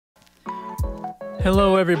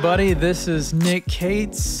Hello, everybody. This is Nick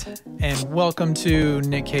Cates, and welcome to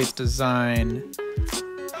Nick Cates Design,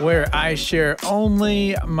 where I share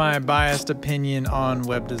only my biased opinion on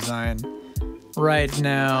web design. Right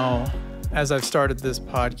now, as I've started this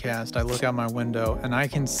podcast, I look out my window and I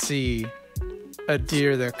can see a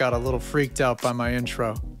deer that got a little freaked out by my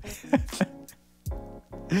intro.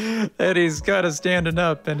 And he's kind of standing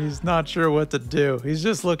up and he's not sure what to do. He's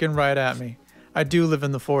just looking right at me. I do live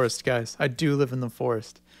in the forest, guys. I do live in the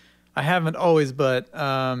forest. I haven't always, but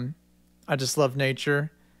I just love nature,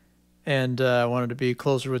 and I wanted to be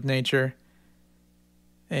closer with nature,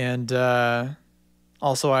 and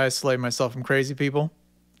also isolate myself from crazy people.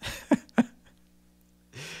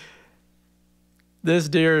 This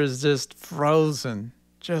deer is just frozen,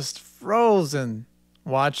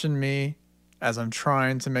 watching me as I'm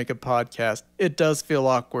trying to make a podcast. It does feel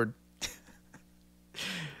awkward.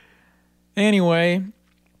 Anyway,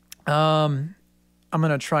 I'm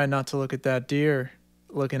going to try not to look at that deer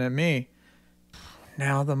looking at me.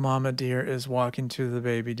 Now the mama deer is walking to the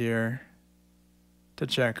baby deer to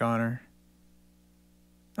check on her.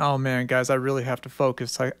 Oh man, guys, I really have to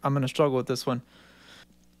focus. I'm going to struggle with this one.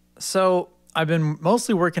 So I've been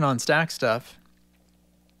mostly working on Stack Stuff.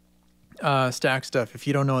 Stack Stuff, if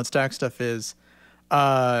you don't know what Stack Stuff is,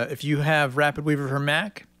 if you have RapidWeaver for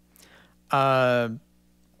Mac,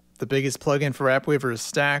 the biggest plugin for RapidWeaver is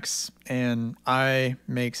Stacks, and I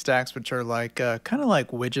make Stacks, which are like kind of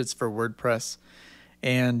like widgets for WordPress.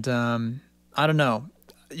 And I don't know,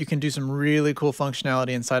 you can do some really cool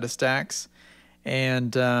functionality inside of Stacks.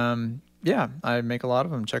 And yeah, I make a lot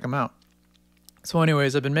of them. Check them out. So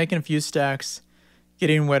anyways, I've been making a few stacks,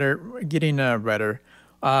 getting ready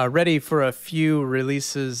for a few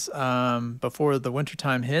releases before the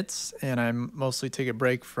wintertime hits, and I mostly take a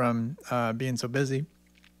break from being so busy.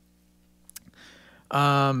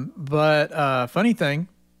 But funny thing,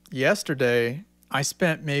 yesterday I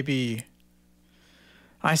spent maybe,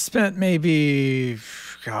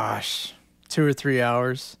 gosh, 2 or 3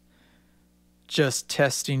 hours just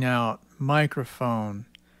testing out microphone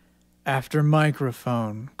after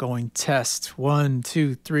microphone, going test 1,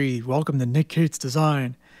 2, 3. Welcome to Nick Cates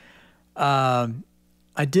Design. I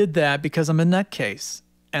did that because I'm a nutcase,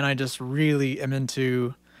 and I just really am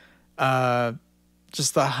into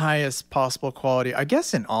just the highest possible quality, I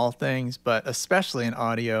guess, in all things, but especially in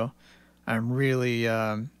audio. I'm really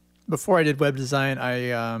before I did web design,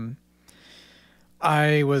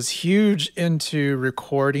 I was huge into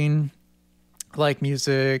recording like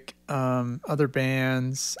music, other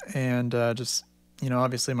bands, and just, you know,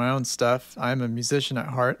 obviously my own stuff. I'm a musician at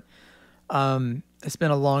heart. It's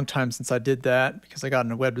been a long time since I did that because I got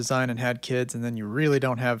into web design and had kids, and then you really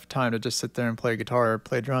don't have time to just sit there and play guitar or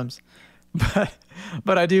play drums.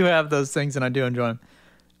 But I do have those things, and I do enjoy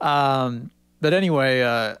them. But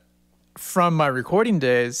anyway, from my recording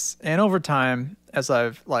days and over time, as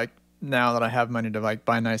I've now that I have money to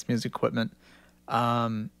buy nice music equipment,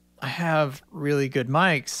 I have really good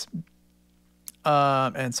mics.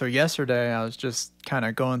 And so yesterday I was just kind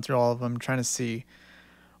of going through all of them, trying to see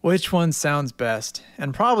which one sounds best.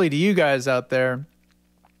 And probably to you guys out there,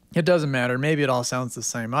 it doesn't matter. Maybe it all sounds the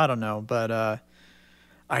same. I don't know, but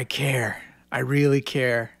I care. I really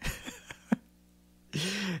care.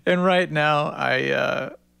 And right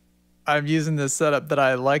now I'm using this setup that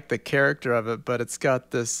I like the character of it, but it's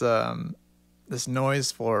got this this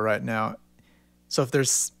noise floor right now. So if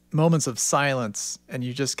there's moments of silence and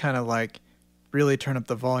you just kind of really turn up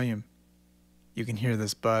the volume, you can hear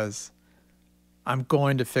this buzz. I'm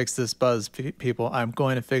going to fix this buzz, people. I'm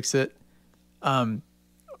going to fix it.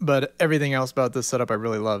 But everything else about this setup I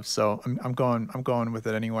really love, so I'm going with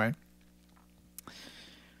it anyway.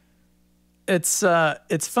 It's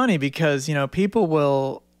funny because, you know, people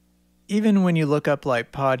will, even when you look up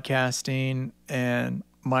podcasting and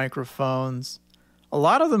microphones, a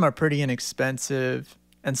lot of them are pretty inexpensive,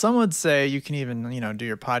 and some would say you can even, you know, do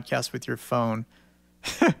your podcast with your phone.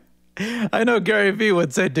 I know Gary Vee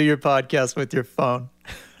would say do your podcast with your phone.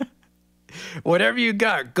 Whatever you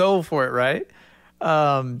got, go for it, right?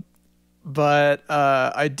 But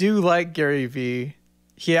I do like Gary Vee.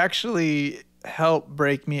 He actually helped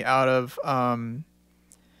break me out of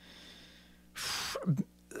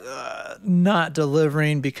not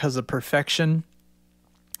delivering because of perfection.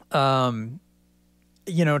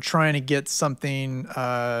 You know, trying to get something,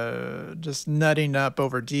 just nutting up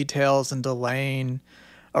over details and delaying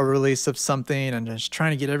a release of something and just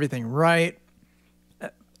trying to get everything right.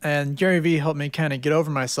 And Gary Vee helped me kind of get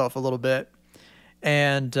over myself a little bit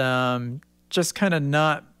and just kind of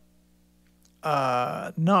not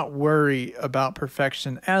not worry about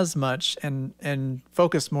perfection as much, and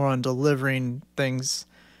focus more on delivering things,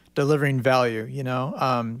 delivering value,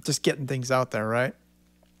 just getting things out there, right?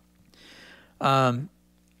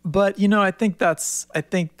 But I think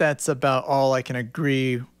that's about all I can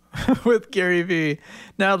agree with Gary Vee.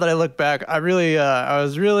 Now that I look back, I really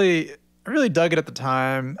dug it at the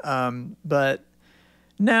time. But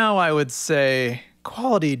now I would say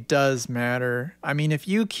quality does matter. I mean, if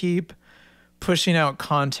you keep pushing out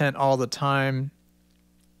content all the time,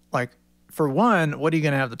 like, for one, what are you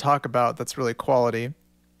going to have to talk about that's really quality?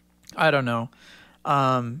 I don't know.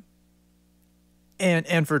 Um,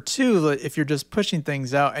 and for two, like, if you're just pushing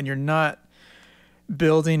things out and you're not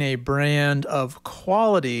building a brand of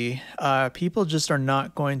quality, people just are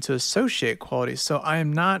not going to associate quality. So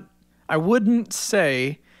I wouldn't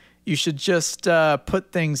say you should just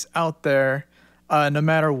put things out there no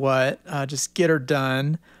matter what, just get her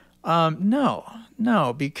done.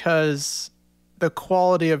 No, because the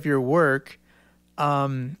quality of your work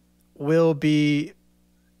will be,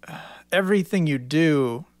 everything you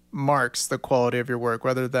do marks the quality of your work,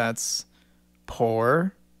 whether that's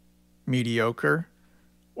poor, mediocre,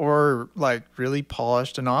 or like really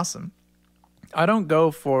polished and awesome. I don't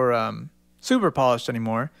go for super polished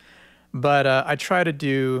anymore, but I try to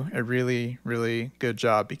do a really, really good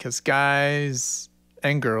job because guys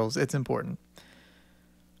and girls, it's important.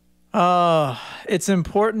 It's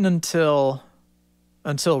important until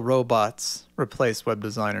robots replace web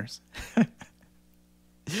designers.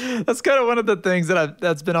 That's kind of one of the things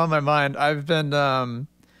that's been on my mind. I've been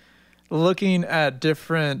looking at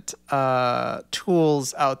different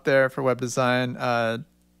tools out there for web design.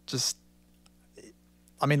 Just,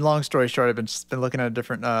 I mean, long story short, I've just been looking at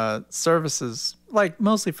different services, like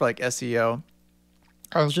mostly for like SEO.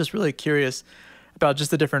 I was just really curious about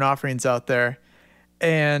just the different offerings out there,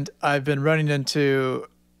 and I've been running into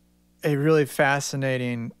a really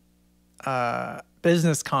fascinating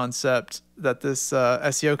business concept that this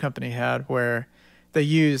SEO company had, where they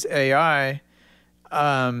use AI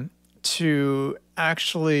to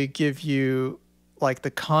actually give you like the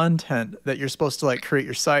content that you're supposed to like create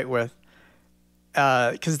your site with.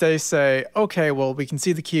 Because they say, okay, well, we can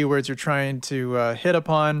see the keywords you're trying to hit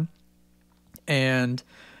upon, and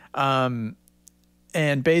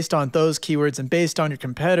based on those keywords and based on your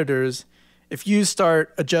competitors, if you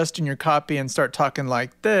start adjusting your copy and start talking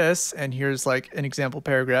like this, and here's like an example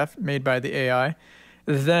paragraph made by the AI,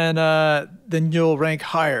 then you'll rank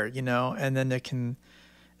higher, and then it can.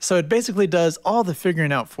 So it basically does all the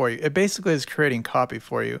figuring out for you. It basically is creating copy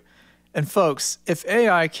for you. And folks, if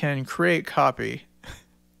AI can create copy,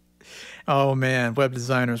 oh man, web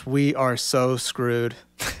designers, we are so screwed.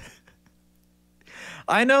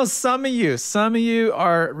 I know some of you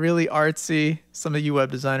are really artsy. Some of you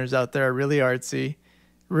web designers out there are really artsy,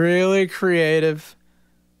 really creative,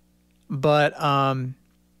 but I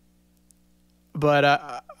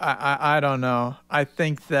don't know. I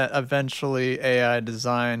think that eventually AI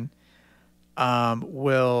design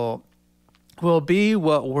will be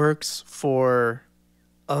what works for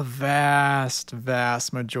a vast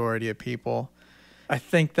majority of people. I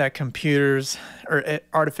think that computers or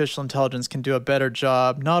artificial intelligence can do a better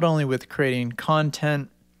job, not only with creating content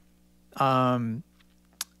that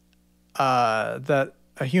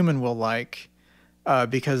a human will like,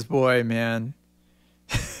 because boy, man,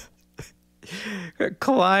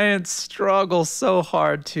 clients struggle so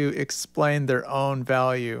hard to explain their own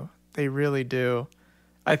value. They really do.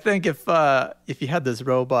 I think if you had this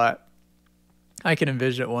robot, I can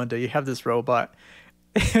envision it one day. You have this robot,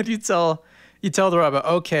 and you tell the robot,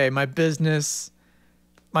 okay, my business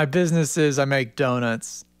is I make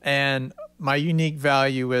donuts, and my unique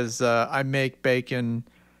value is I make bacon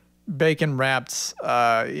wrapped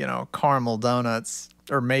caramel donuts,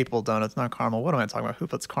 or maple donuts, not caramel. What am I talking about? Who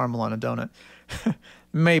puts caramel on a donut?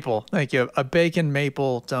 Maple. Thank you. A bacon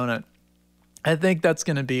maple donut. I think that's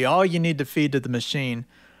going to be all you need to feed to the machine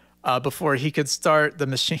before he could start the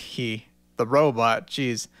machine. The robot,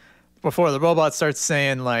 geez, before the robot starts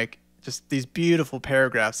saying like just these beautiful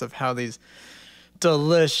paragraphs of how these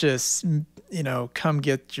delicious, come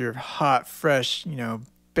get your hot, fresh,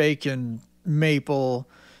 bacon maple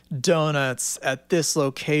donuts at this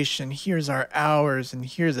location. Here's our hours, and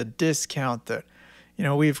here's a discount that,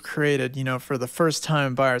 we've created, for the first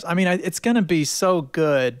time buyers. I mean, it's going to be so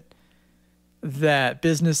good that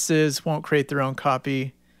businesses won't create their own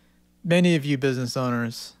copy. Many of you business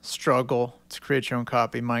owners struggle to create your own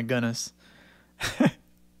copy. My goodness.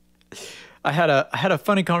 I had a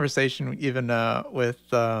funny conversation even with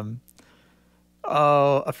a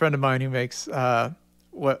friend of mine who makes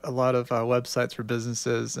websites for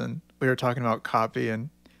businesses, and we were talking about copy, and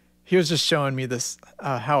he was just showing me this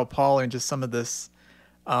how appalling just some of this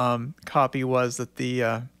copy was that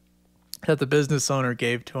the business owner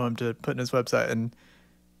gave to him to put in his website, and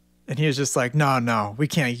he was just like, no, we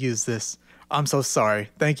can't use this. I'm so sorry.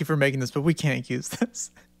 Thank you for making this, but we can't use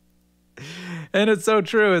this. And it's so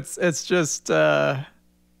true. It's just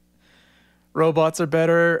robots are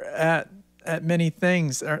better at many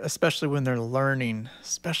things, especially when they're learning.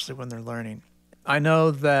 I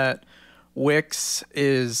know that Wix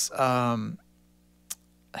has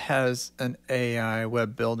an AI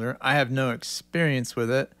web builder. I have no experience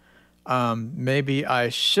with it. Maybe I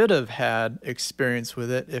should have had experience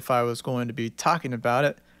with it if I was going to be talking about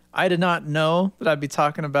it. I did not know that I'd be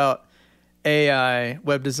talking about AI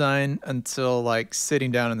web design until like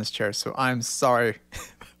sitting down in this chair. So I'm sorry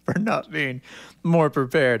for not being more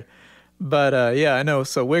prepared. But yeah, I know.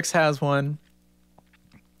 So Wix has one.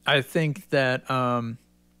 I think that, I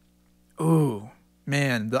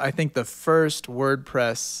think the first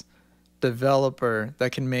WordPress developer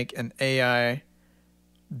that can make an AI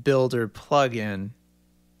builder plugin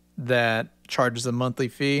that charges a monthly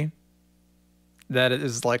fee, that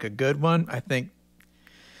is like a good one. I think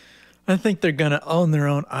they're gonna own their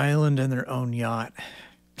own island and their own yacht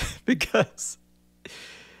because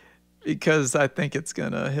I think it's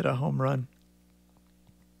gonna hit a home run.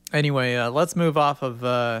 Anyway, let's move off of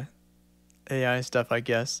AI stuff, I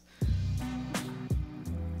guess.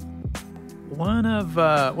 One of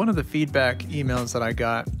the feedback emails that I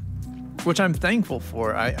got, which I'm thankful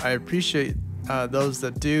for. I appreciate those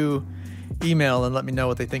that do email and let me know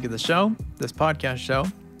what they think of the show, this podcast show.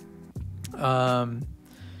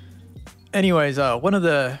 Anyways, one of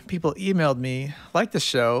the people emailed me, like the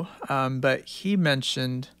show, but he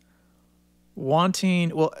mentioned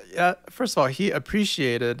first of all, he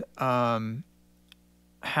appreciated how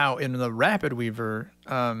in the Rapid Weaver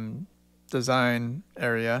design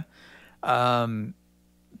area,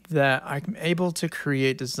 that I'm able to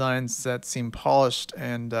create designs that seem polished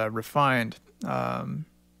and refined.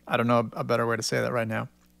 I don't know a better way to say that right now.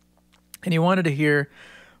 And he wanted to hear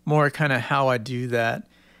more kind of how I do that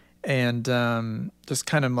and just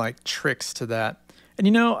kind of like tricks to that.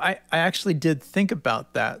 And, I actually did think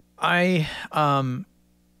about that. I'm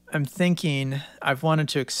thinking I've wanted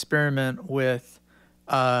to experiment with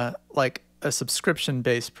like a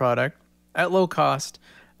subscription-based product at low cost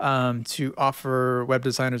to offer web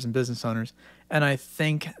designers and business owners. And I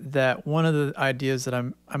think that one of the ideas that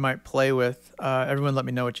I might play with, everyone let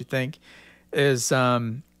me know what you think, is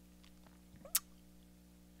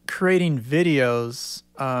creating videos.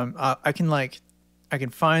 I can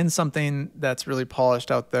find something that's really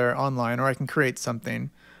polished out there online, or I can create something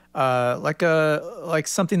like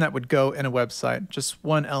something that would go in a website, just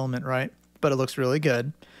one element, right? But it looks really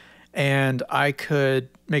good. And I could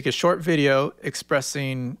make a short video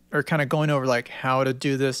expressing or kind of going over like how to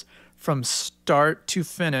do this from start to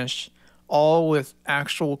finish, all with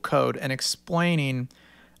actual code, and explaining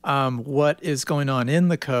what is going on in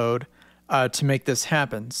the code to make this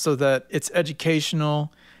happen, so that it's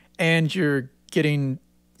educational and you're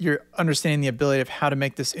understanding the ability of how to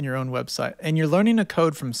make this in your own website, and you're learning a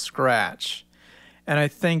code from scratch. And I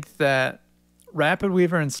think that Rapid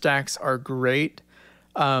Weaver and Stacks are great,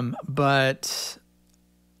 but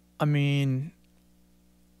I mean,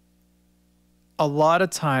 a lot of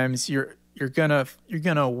times you're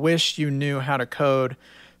gonna wish you knew how to code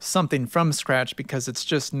something from scratch because it's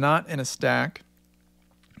just not in a stack,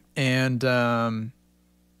 and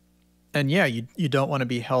yeah, you don't want to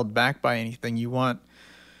be held back by anything. You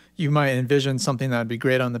might envision something that would be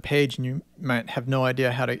great on the page, and you might have no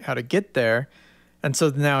idea how to get there, and so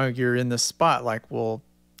now you're in this spot like, well,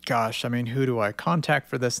 gosh, I mean, who do I contact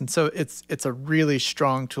for this? And so it's a really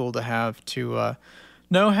strong tool to have to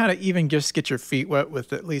know how to even just get your feet wet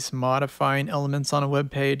with at least modifying elements on a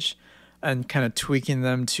web page and kind of tweaking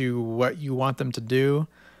them to what you want them to do.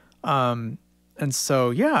 And so,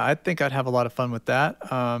 yeah, I think I'd have a lot of fun with that.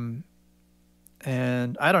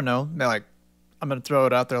 And I don't know, like, I'm going to throw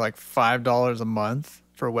it out there, like $5 a month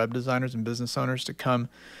for web designers and business owners to come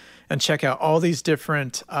and check out all these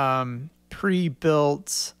different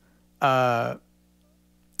pre-built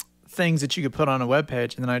things that you could put on a web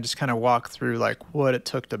page, and then I just kind of walk through like what it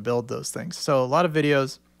took to build those things. So a lot of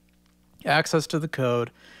videos, access to the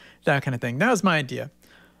code, that kind of thing. That was my idea.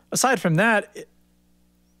 Aside from that,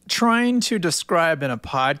 trying to describe in a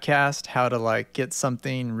podcast how to like get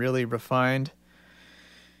something really refined,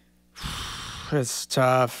 it's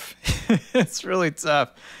tough. It's really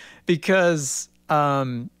tough because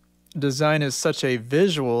design is such a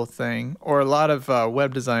visual thing, or a lot of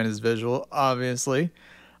web design is visual, obviously.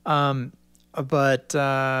 Um, but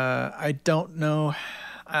I don't know.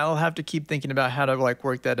 I'll have to keep thinking about how to like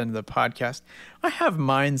work that into the podcast. I have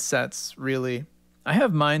mindsets, really. I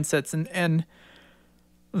have mindsets, and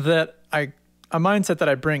that I a mindset that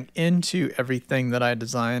I bring into everything that I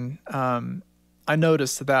design. I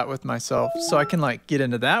noticed that with myself, so I can like get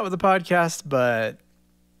into that with the podcast. But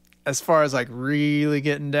as far as like really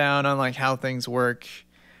getting down on like how things work,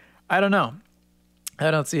 I don't know.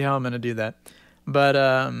 I don't see how I'm gonna do that. But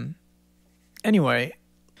anyway,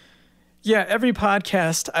 yeah, every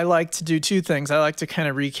podcast I like to do two things. I like to kind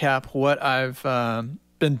of recap what I've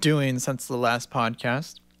been doing since the last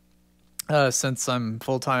podcast. Since I'm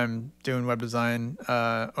full-time doing web design,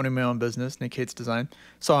 owning my own business, Nick Cates Design.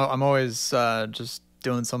 So I'm always just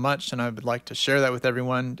doing so much, and I would like to share that with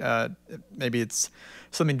everyone. Maybe it's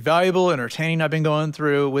something valuable, entertaining I've been going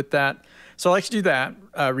through with that. So I like to do that,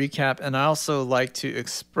 recap, and I also like to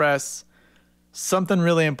express something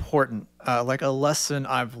really important, like a lesson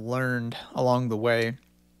I've learned along the way.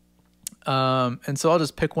 And so I'll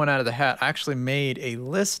just pick one out of the hat. I actually made a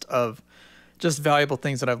list of just valuable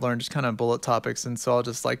things that I've learned, just kind of bullet topics. And so I'll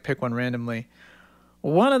just like pick one randomly.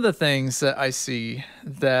 One of the things that I see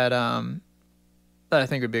that that I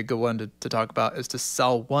think would be a good one to talk about is to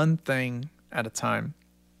sell one thing at a time.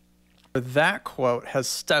 That quote has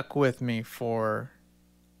stuck with me for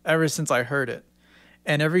ever since I heard it.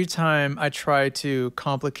 And every time I try to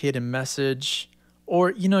complicate a message,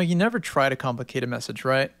 or you never try to complicate a message,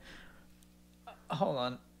 right? Hold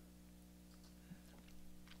on.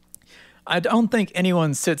 I don't think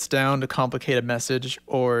anyone sits down to complicate a message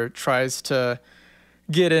or tries to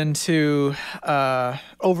get into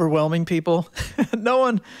overwhelming people. no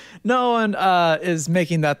one is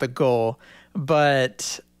making that the goal,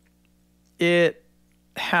 but it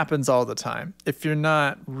happens all the time. If you're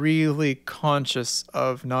not really conscious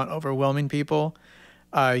of not overwhelming people,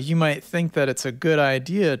 you might think that it's a good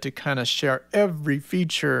idea to kind of share every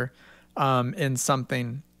feature in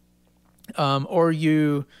something, or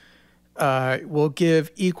you will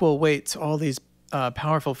give equal weight to all these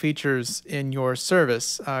powerful features in your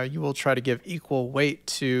service. You will try to give equal weight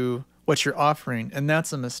to what you're offering, and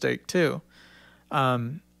that's a mistake too.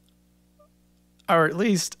 Or at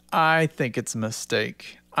least I think it's a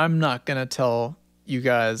mistake. I'm not going to tell you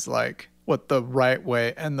guys like what the right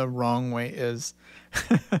way and the wrong way is.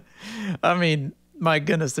 I mean, my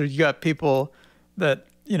goodness, you got people that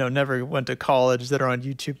never went to college that are on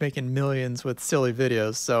YouTube making millions with silly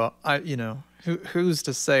videos. So who's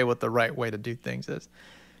to say what the right way to do things is?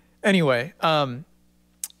 Anyway,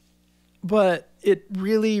 but it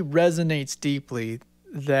really resonates deeply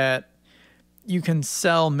that you can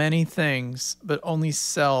sell many things, but only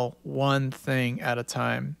sell one thing at a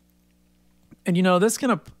time. And this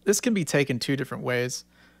can be taken two different ways.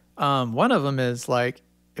 One of them is like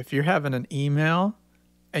if you're having an email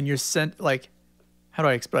and you're sent like, how do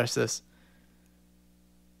I express this?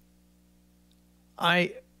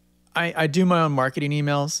 I do my own marketing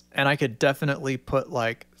emails, and I could definitely put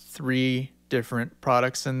like 3 different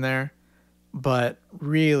products in there, but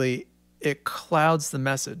really it clouds the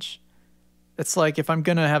message. It's like if I'm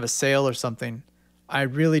going to have a sale or something, I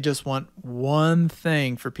really just want one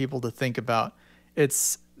thing for people to think about.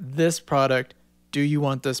 It's this product. Do you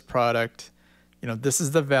want this product? This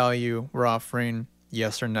is the value we're offering,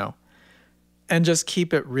 yes or no. And just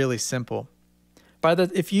keep it really simple.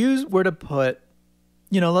 If you were to put,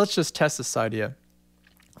 let's just test this idea.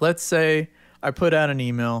 Let's say I put out an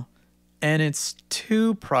email and it's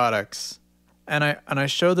 2 products, and I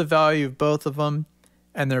show the value of both of them,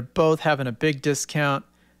 and they're both having a big discount,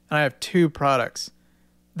 and I have 2 products.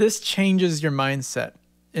 This changes your mindset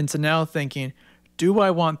into now thinking, do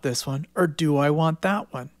I want this one or do I want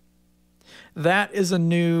that one? That is a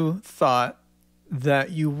new thought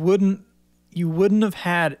that you wouldn't have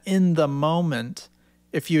had in the moment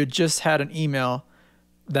if you had just had an email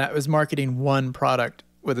that was marketing one product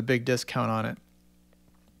with a big discount on it.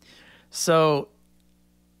 So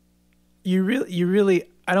you really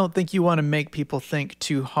I don't think you want to make people think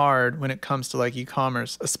too hard when it comes to like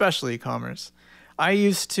e-commerce, especially e-commerce. I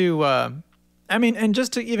used to, and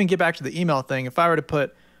just to even get back to the email thing, if I were to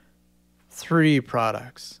put 3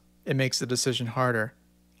 products, it makes the decision harder.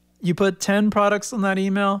 You put 10 products on that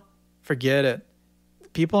email, forget it.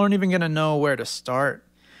 People aren't even going to know where to start.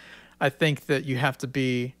 I think that you have to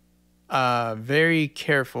be very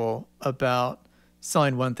careful about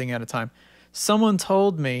selling one thing at a time. Someone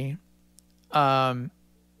told me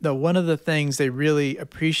that one of the things they really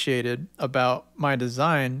appreciated about my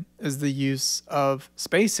design is the use of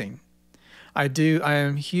spacing. I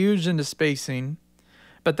am huge into spacing,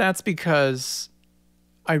 but that's because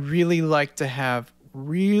I really like to have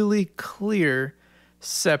really clear,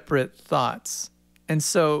 separate thoughts. And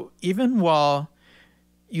so even while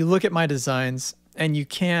you look at my designs and you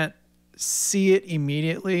can't see it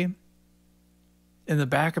immediately, in the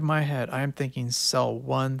back of my head, I am thinking sell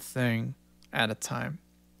one thing at a time.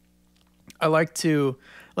 I like to,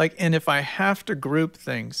 and if I have to group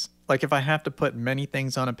things, like if I have to put many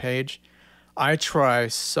things on a page, I try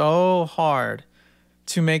so hard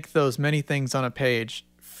to make those many things on a page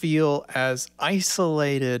feel as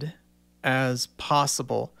isolated as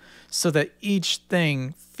possible so that each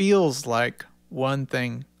thing feels like one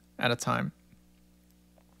thing at a time.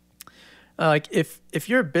 Like if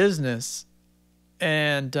you're a business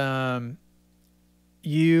and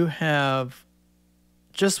you have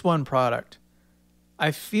just one product,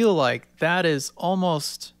 I feel like that is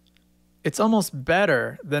almost, it's almost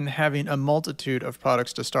better than having a multitude of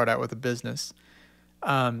products to start out with a business.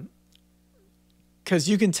 Because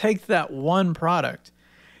you can take that one product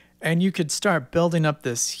and you could start building up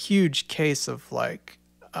this huge case of like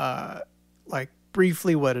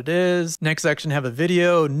briefly what it is. Next section, have a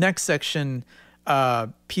video. Next section,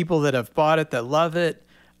 people that have bought it that love it.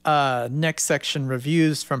 Next section,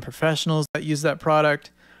 reviews from professionals that use that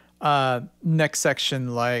product. Next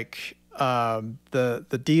section, like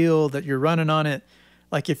the deal that you're running on it.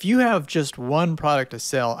 Like if you have just one product to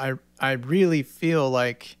sell, I really feel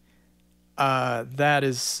like that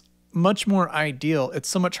is much more ideal. It's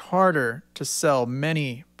so much harder to sell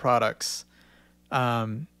many products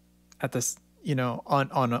at this, on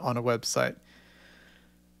a website.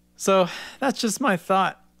 So that's just my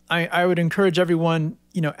thought. I would encourage everyone,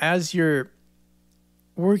 as you're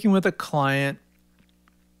working with a client,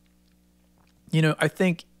 I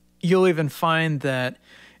think you'll even find that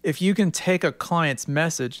if you can take a client's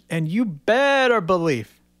message, and you better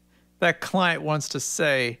believe that client wants to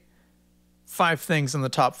say 5 things on the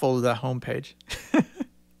top fold of that homepage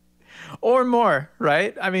or more,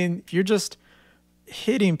 right? I mean, if you're just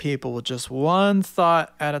hitting people with just one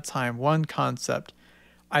thought at a time, one concept,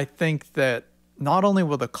 I think that not only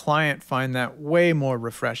will the client find that way more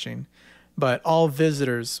refreshing, but all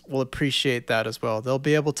visitors will appreciate that as well. They'll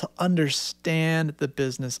be able to understand the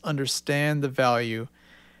business, understand the value,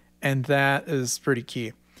 and that is pretty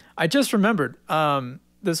key. I just remembered,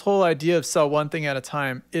 this whole idea of sell one thing at a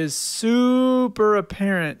time is super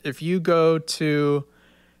apparent if you go to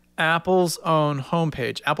Apple's own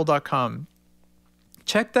homepage, apple.com.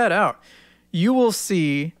 Check that out. You will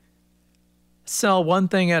see sell one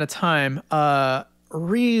thing at a time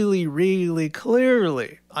really, really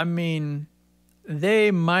clearly. I mean,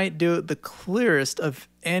 they might do it the clearest of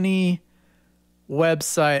any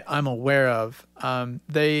website I'm aware of.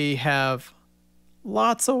 They have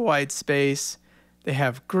lots of white space. They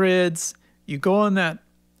have grids. You go on that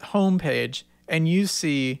homepage and you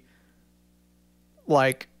see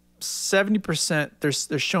like 70%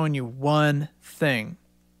 they're showing you one thing.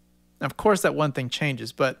 Now, of course, that one thing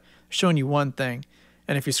changes, but they're showing you one thing.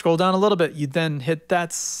 And if you scroll down a little bit, you then hit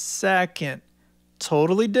that second,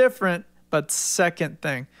 totally different, but second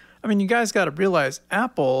thing. I mean, you guys got to realize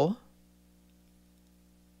Apple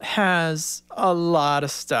has a lot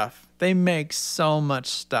of stuff. They make so much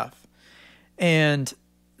stuff. And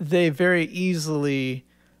they very easily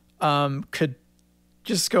could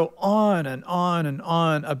just go on and on and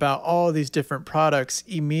on about all these different products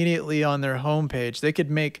immediately on their homepage. They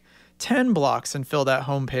could make 10 blocks and fill that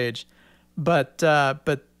homepage, but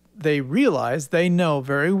they realize, they know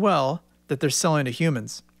very well that they're selling to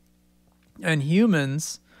humans. And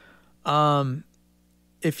humans,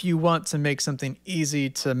 if you want to make something easy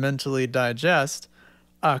to mentally digest,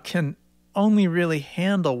 can only really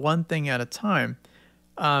handle one thing at a time.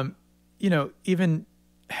 Even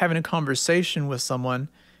having a conversation with someone,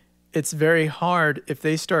 it's very hard if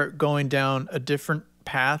they start going down a different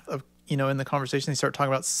path of, in the conversation, they start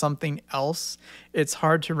talking about something else. It's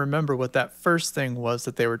hard to remember what that first thing was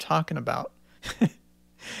that they were talking about.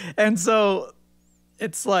 And so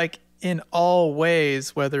it's like in all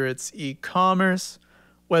ways, whether it's e-commerce,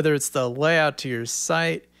 whether it's the layout to your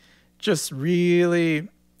site, just really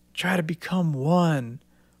try to become one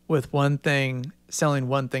with one thing, selling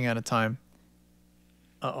one thing at a time.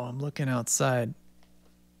 Uh-oh, I'm looking outside.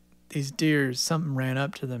 These deers, something ran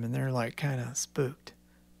up to them and they're like kind of spooked.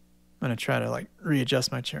 I'm going to try to like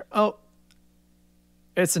readjust my chair. Oh,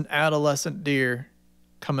 it's an adolescent deer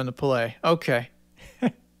coming to play. Okay.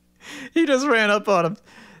 He just ran up on him.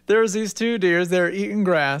 There's these 2 deers. They're eating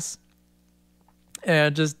grass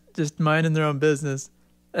and just minding their own business.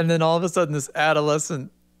 And then all of a sudden this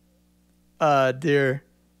adolescent deer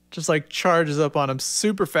just like charges up on him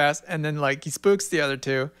super fast, and then like he spooks the other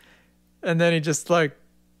two, and then he just like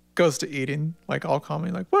goes to eating, like all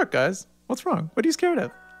calmly, like, what guys? What's wrong? What are you scared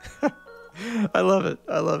of? I love it.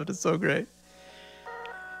 I love it. It's so great.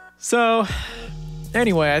 So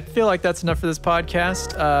anyway, I feel like that's enough for this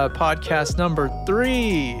podcast. Podcast number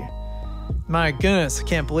 3. My goodness, I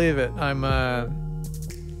can't believe it. I'm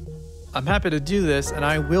happy to do this, and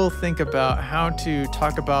I will think about how to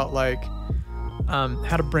talk about like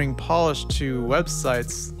how to bring polish to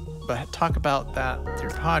websites, but talk about that through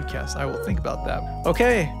podcasts. I will think about that.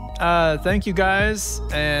 Okay, thank you guys,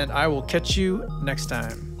 and I will catch you next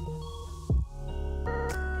time.